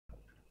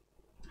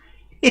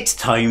It's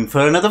time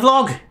for another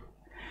vlog.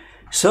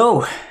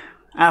 So,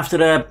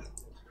 after a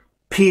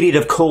period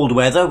of cold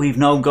weather, we've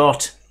now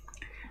got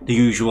the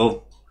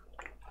usual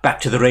back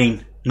to the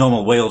rain,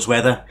 normal Wales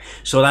weather.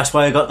 So that's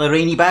why I got the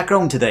rainy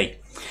background today.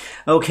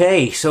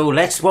 Okay, so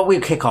what we'll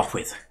kick off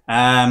with.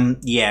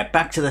 Yeah,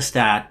 back to the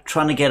start,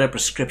 trying to get a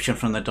prescription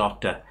from the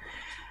doctor.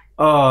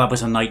 Oh, that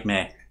was a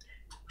nightmare.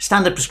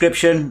 Standard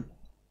prescription.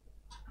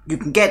 You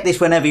can get this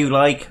whenever you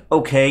like.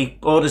 Okay,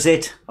 orders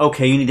it.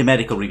 Okay, you need a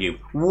medical review.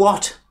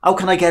 What? How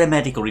can I get a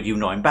medical review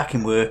now? I'm back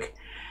in work.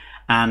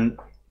 And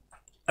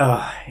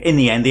in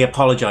the end, they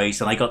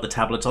apologised and I got the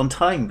tablets on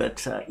time.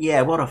 But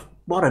yeah,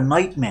 what a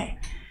nightmare.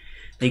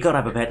 They got to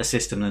have a better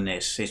system than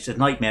this. It's a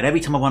nightmare. Every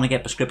time I want to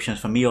get prescriptions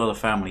for me or the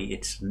family,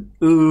 it's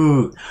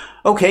ooh.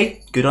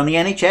 Okay, good on the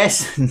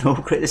NHS. No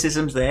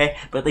criticisms there.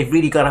 But they've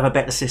really got to have a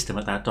better system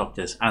at that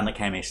doctors and the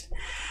chemist.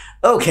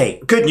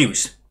 Okay, good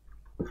news.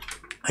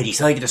 I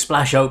decided to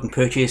splash out and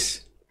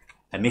purchase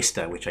a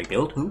Mister, which I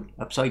built. Ooh,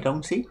 upside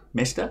down, see?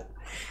 Mister.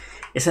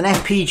 It's an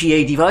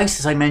FPGA device,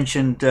 as I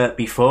mentioned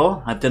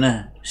before. I've done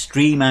a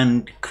stream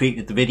and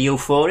created the video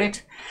for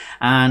it.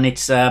 And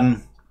it's, I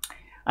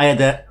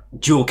had a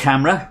dual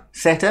camera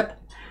setup.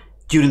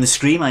 During the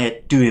stream, I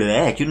had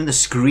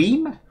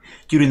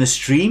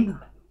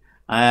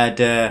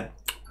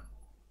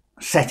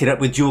set it up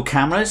with dual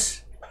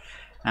cameras.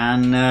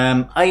 And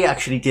I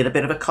actually did a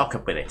bit of a cock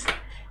up with it.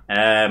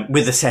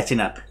 With the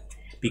setting up,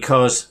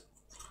 because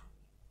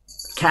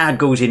card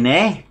goes in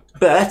there,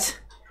 but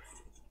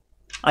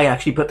I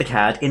actually put the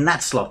card in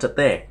that slot up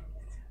there,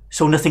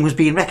 so nothing was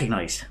being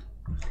recognised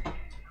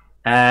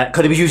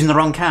because I was using the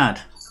wrong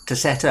card to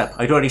set up.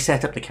 I'd already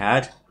set up the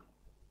card,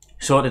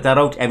 sorted that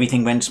out,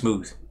 everything went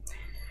smooth.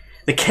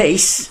 The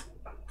case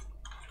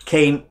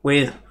came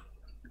with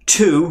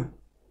 2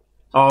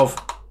 of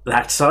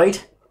that side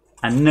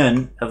and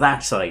none of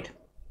that side,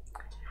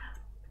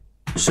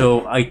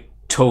 so I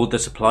told the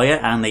supplier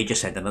and they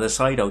just sent another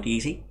side out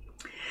easy.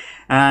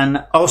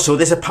 And also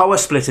there's a power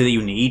splitter that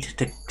you need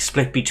to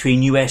split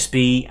between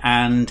USB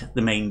and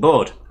the main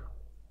board.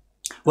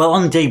 Well,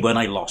 on day 1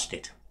 I lost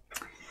it,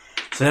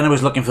 so then I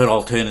was looking for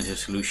alternative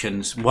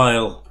solutions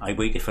while I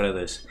waited for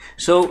others.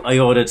 So I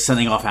ordered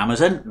something off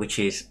Amazon, which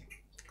is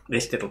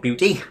this little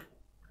beauty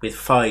with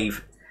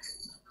 5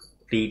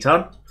 leads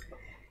on.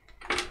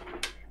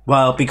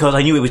 Well, because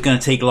I knew it was going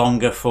to take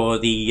longer for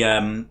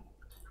the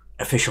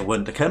official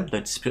one to come,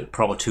 that's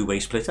proper 2-way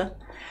splitter.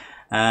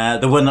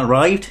 The one that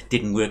arrived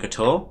didn't work at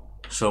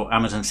all, so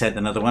Amazon sent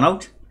another one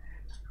out.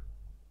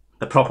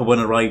 The proper one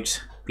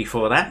arrived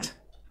before that.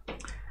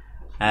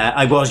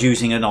 I was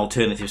using an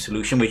alternative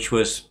solution, which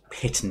was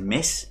hit and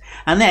miss,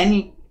 and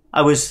then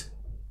I was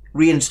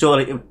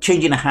reinstalling,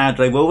 changing a hard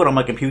drive over on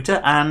my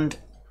computer, and it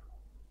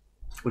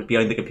was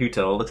behind the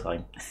computer all the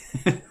time.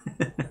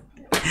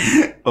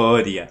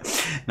 Oh dear.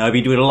 Now I've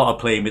been doing a lot of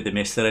playing with the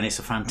Mister, and it's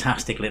a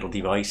fantastic little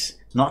device.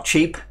 Not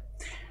cheap,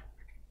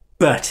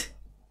 but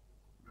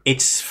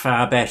it's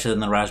far better than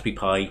the Raspberry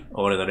Pi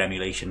or the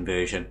emulation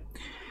version.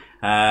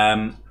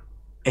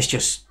 It's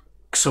just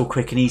so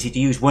quick and easy to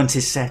use once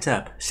it's set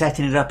up.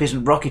 Setting it up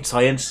isn't rocket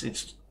science.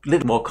 It's a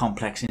little more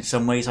complex in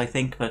some ways, I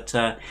think, but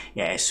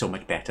yeah, it's so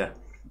much better.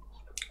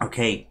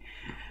 Okay,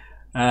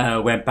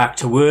 went back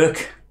to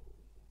work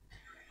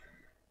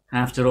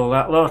after all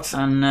that lot,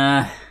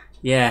 and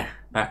yeah,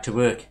 back to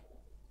work.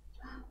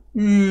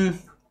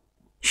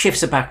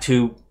 Shifts are back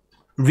to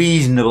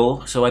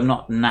reasonable, so I'm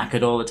not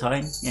knackered all the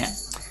time. Yeah,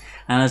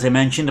 and as I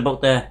mentioned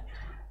about the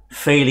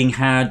failing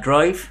hard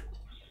drive,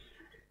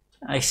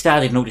 I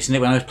started noticing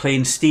it when I was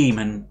playing Steam,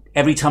 and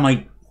every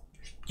time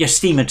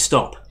Steam would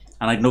stop,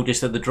 and I'd noticed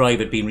that the drive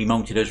had been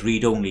remounted as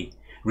read-only.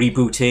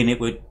 Rebooting,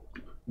 it would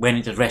went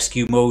into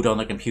rescue mode on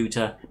the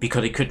computer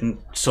because it couldn't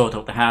sort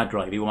out the hard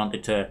drive. He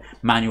wanted to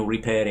manual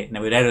repair it, and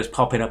there were errors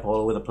popping up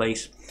all over the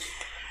place.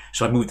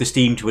 So I moved the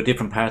Steam to a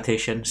different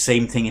partition.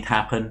 Same thing had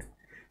happened.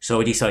 So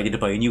I decided to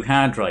buy a new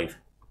hard drive.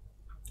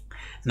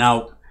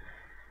 Now,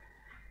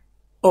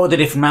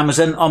 ordered it from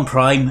Amazon on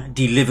Prime,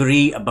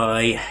 delivery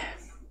by,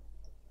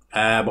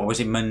 what was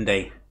it,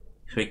 Monday.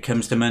 So it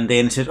comes to Monday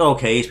and it says,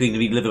 okay, it's going to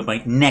be delivered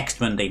by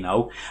next Monday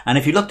now. And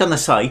if you looked on the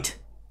site,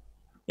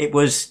 it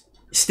was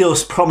still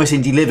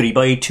promising delivery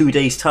by 2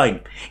 days'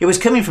 time. It was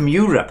coming from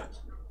Europe.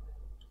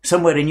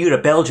 Somewhere in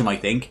Europe, Belgium, I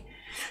think.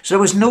 So there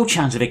was no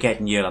chance of it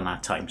getting here on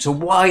that time. So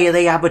why are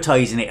they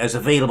advertising it as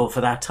available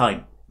for that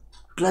time?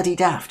 Bloody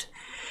daft.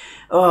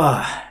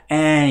 Oh,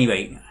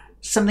 anyway,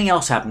 something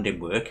else happened in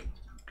work.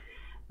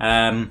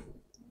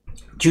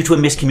 Due to a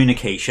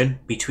miscommunication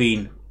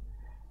between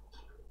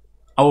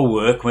our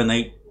work when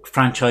the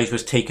franchise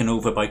was taken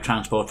over by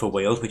Transport for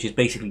Wales, which is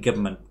basically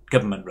government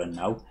run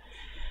now,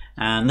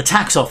 and the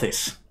tax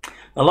office.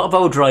 A lot of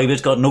our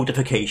drivers got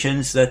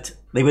notifications that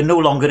they were no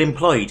longer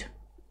employed.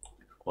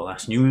 Well,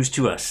 that's news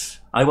to us.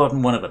 I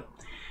wasn't one of them.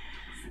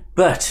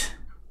 But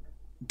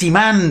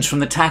demands from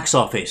the tax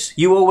office.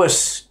 You owe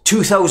us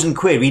 2,000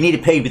 quid. We need to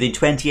pay within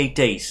 28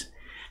 days.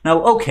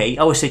 Now, okay,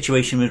 our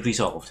situation was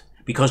resolved.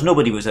 because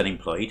nobody was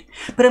unemployed.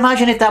 But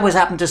imagine if that was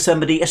happened to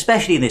somebody,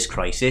 especially in this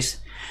crisis,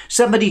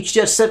 somebody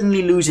just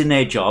suddenly losing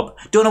their job,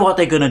 don't know what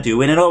they're going to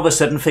do, and then all of a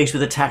sudden faced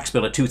with a tax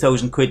bill of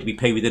 2,000 quid to be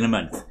paid within a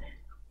month.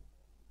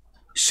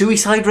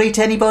 Suicide rate,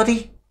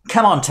 anybody?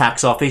 Come on,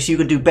 tax office, you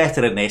can do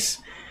better than this.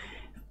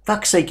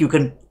 Fuck's sake, you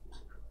can...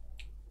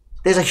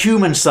 There's a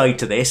human side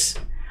to this,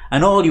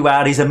 and all you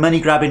are is a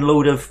money-grabbing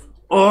load of...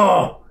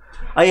 Oh!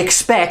 I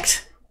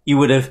expect you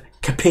would have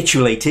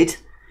capitulated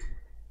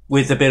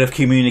with a bit of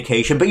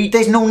communication, but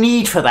there's no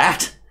need for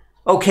that.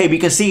 Okay, we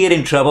can see you're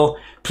in trouble.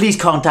 Please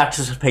contact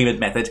us for payment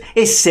methods.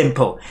 It's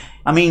simple.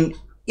 I mean,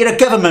 you're a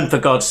government, for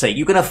God's sake.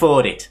 You can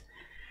afford it.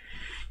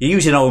 You're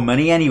using our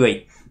money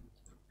anyway.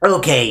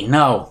 Okay,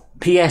 now,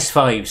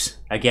 PS5s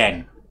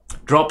again.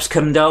 Drops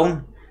come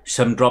down.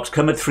 Some drops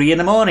come at 3 in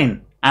the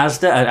morning.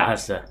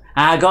 Asda.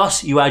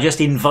 Argos, you are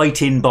just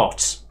inviting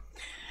bots.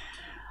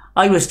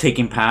 I was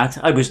taking part.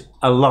 I was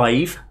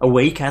alive,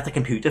 awake at the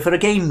computer for a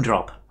game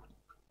drop.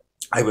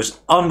 I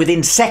was on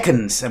within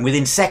seconds, and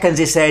within seconds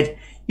it said,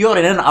 you're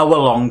in an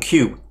hour-long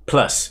queue,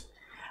 plus.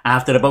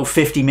 After about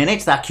 50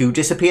 minutes, that queue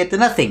disappeared to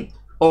nothing.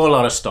 All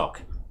out of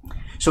stock.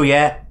 So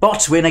yeah,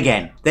 bots win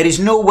again. There is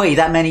no way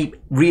that many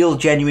real,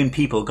 genuine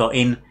people got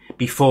in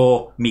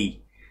before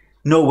me.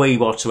 No way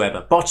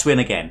whatsoever. Bots win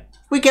again.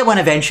 We get one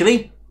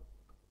eventually,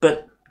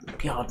 but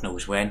God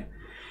knows when.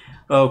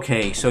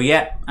 Okay, so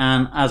yeah,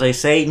 and as I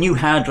say, new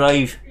hard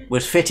drive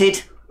was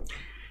fitted,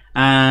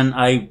 and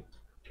I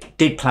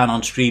did plan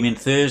on streaming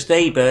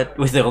Thursday, but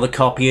with all the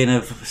copying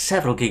of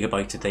several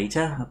gigabytes of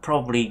data,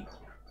 probably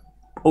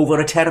over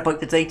a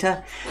terabyte of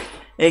data,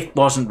 it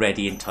wasn't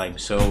ready in time,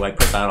 so I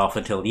put that off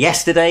until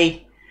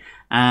yesterday,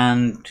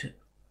 and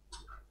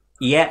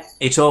yeah,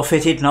 it's all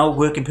fitted now,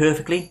 working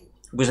perfectly.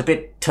 It was a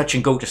bit touch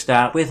and go to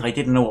start with. I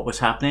didn't know what was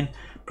happening,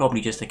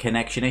 probably just a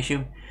connection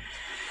issue.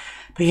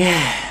 But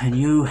yeah, a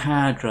new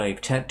hard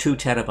drive, 2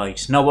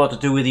 terabytes. Now what to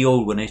do with the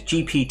old one is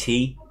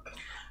GPT.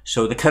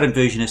 So the current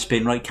version of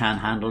SpinRite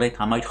can't handle it.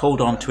 I might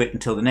hold on to it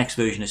until the next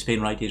version of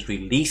SpinRite is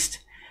released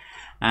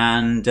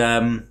and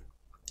run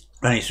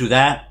it through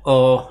that,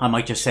 or I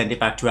might just send it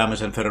back to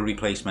Amazon for a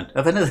replacement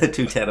of another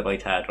 2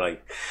 terabyte hard drive.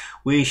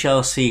 We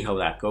shall see how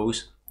that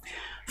goes.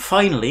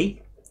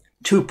 Finally,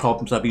 2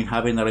 problems I've been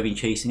having that I've been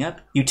chasing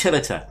up.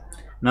 Utilita.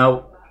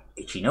 Now,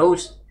 itchy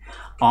nose.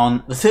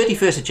 On the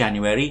 31st of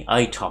January,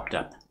 I topped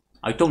up.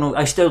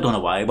 I still don't know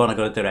why. I want to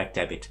go to direct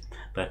debit,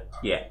 but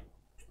yeah.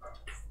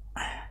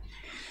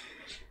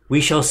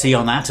 We shall see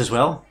on that as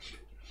well.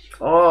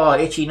 Oh,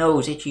 itchy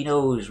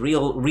nose,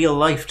 real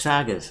life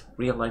sagas,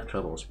 real life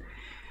troubles.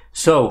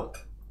 So,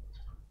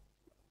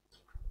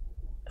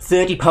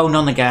 £30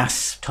 on the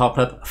gas top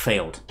up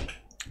failed.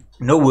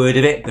 No word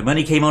of it. The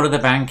money came out of the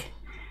bank.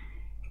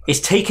 It's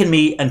taken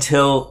me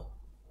until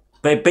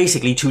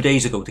basically 2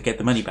 days ago to get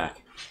the money back.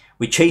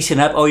 We're chasing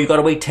up, oh, you got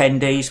to wait 10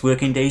 days,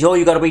 working days. Oh,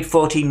 you got to wait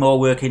 14 more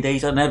working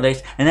days on that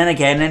list. And then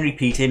again, then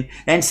repeating,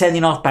 then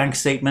sending off bank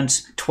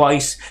statements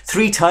twice,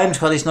 3 times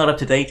because it's not up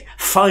to date.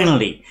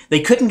 Finally,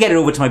 they couldn't get it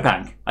over to my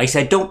bank. I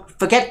said, don't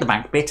forget the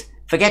bank bit.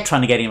 Forget trying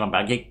to get in my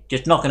bank. You're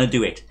just not going to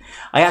do it.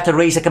 I had to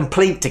raise a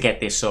complaint to get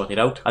this sorted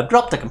out. I've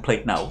dropped the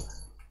complaint now,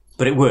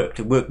 but it worked.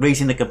 It worked.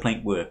 Raising the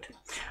complaint worked.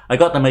 I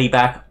got the money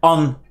back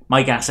on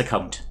my gas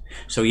account.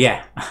 So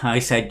yeah, I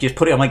said, just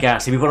put it on my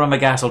gas. If you put it on my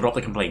gas, I'll drop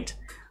the complaint.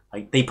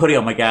 They put it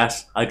on my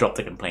gas, I dropped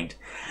the complaint.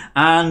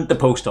 And the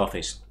post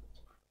office.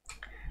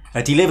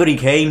 A delivery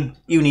came,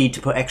 you need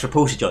to put extra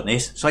postage on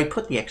this, so I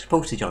put the extra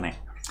postage on it.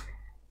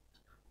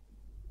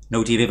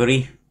 No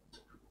delivery.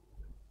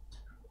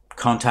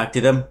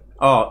 Contacted them.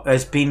 Oh,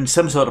 there's been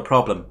some sort of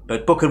problem,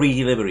 but book a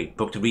redelivery.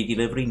 Booked a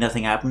redelivery,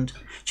 nothing happened.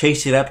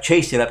 Chased it up.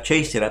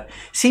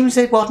 Seems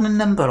there wasn't a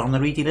number on the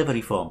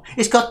redelivery form.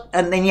 It's got,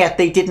 and then yet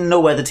they didn't know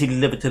whether to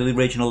deliver to the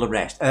original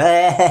address.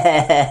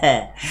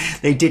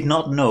 They did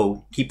not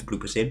know, keep the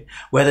bloopers in,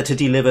 whether to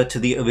deliver to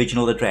the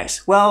original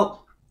address.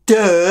 Well,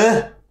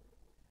 duh!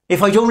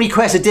 If I don't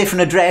request a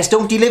different address,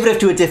 don't deliver it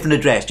to a different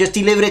address. Just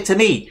deliver it to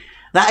me.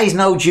 That is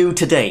now due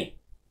today.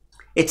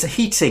 It's a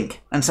heatsink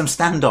and some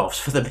standoffs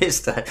for the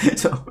Vista.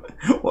 So,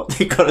 what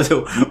they gotta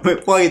do?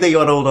 Why they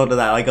gotta hold on to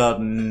that? I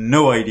got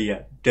no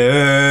idea.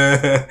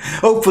 Duh.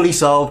 Hopefully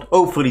solved.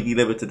 Hopefully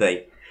delivered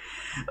today.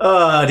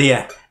 Oh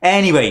dear.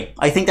 Anyway,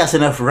 I think that's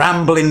enough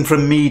rambling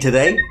from me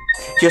today.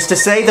 Just to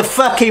say the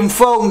fucking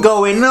phone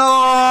going.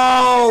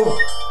 No!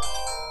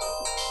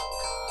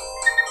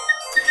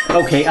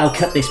 Okay, I'll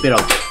cut this bit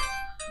off.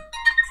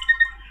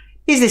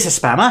 Is this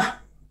a spammer?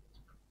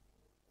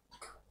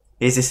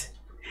 Is this?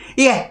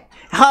 Yeah.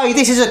 Hi,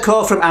 this is a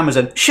call from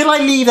Amazon. Should I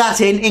leave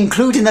that in,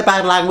 including the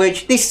bad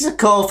language? This is a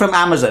call from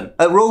Amazon.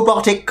 A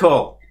robotic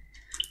call.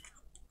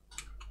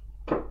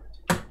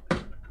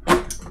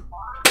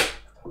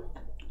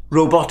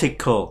 Robotic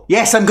call.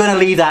 Yes, I'm going to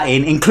leave that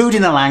in,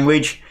 including the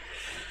language.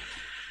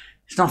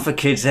 It's not for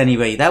kids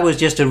anyway. That was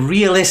just a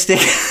realistic...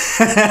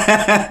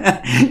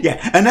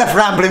 Yeah, enough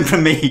rambling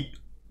from me.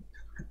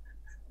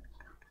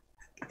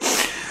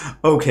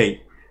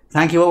 Okay,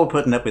 thank you all for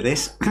putting up with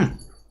this.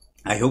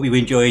 I hope you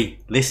enjoy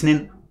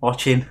listening,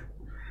 watching,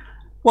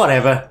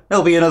 whatever.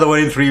 There'll be another one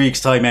in 3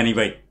 weeks' time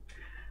anyway.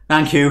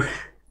 Thank you,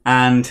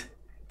 and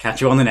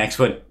catch you on the next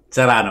one.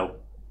 Ta-ra now.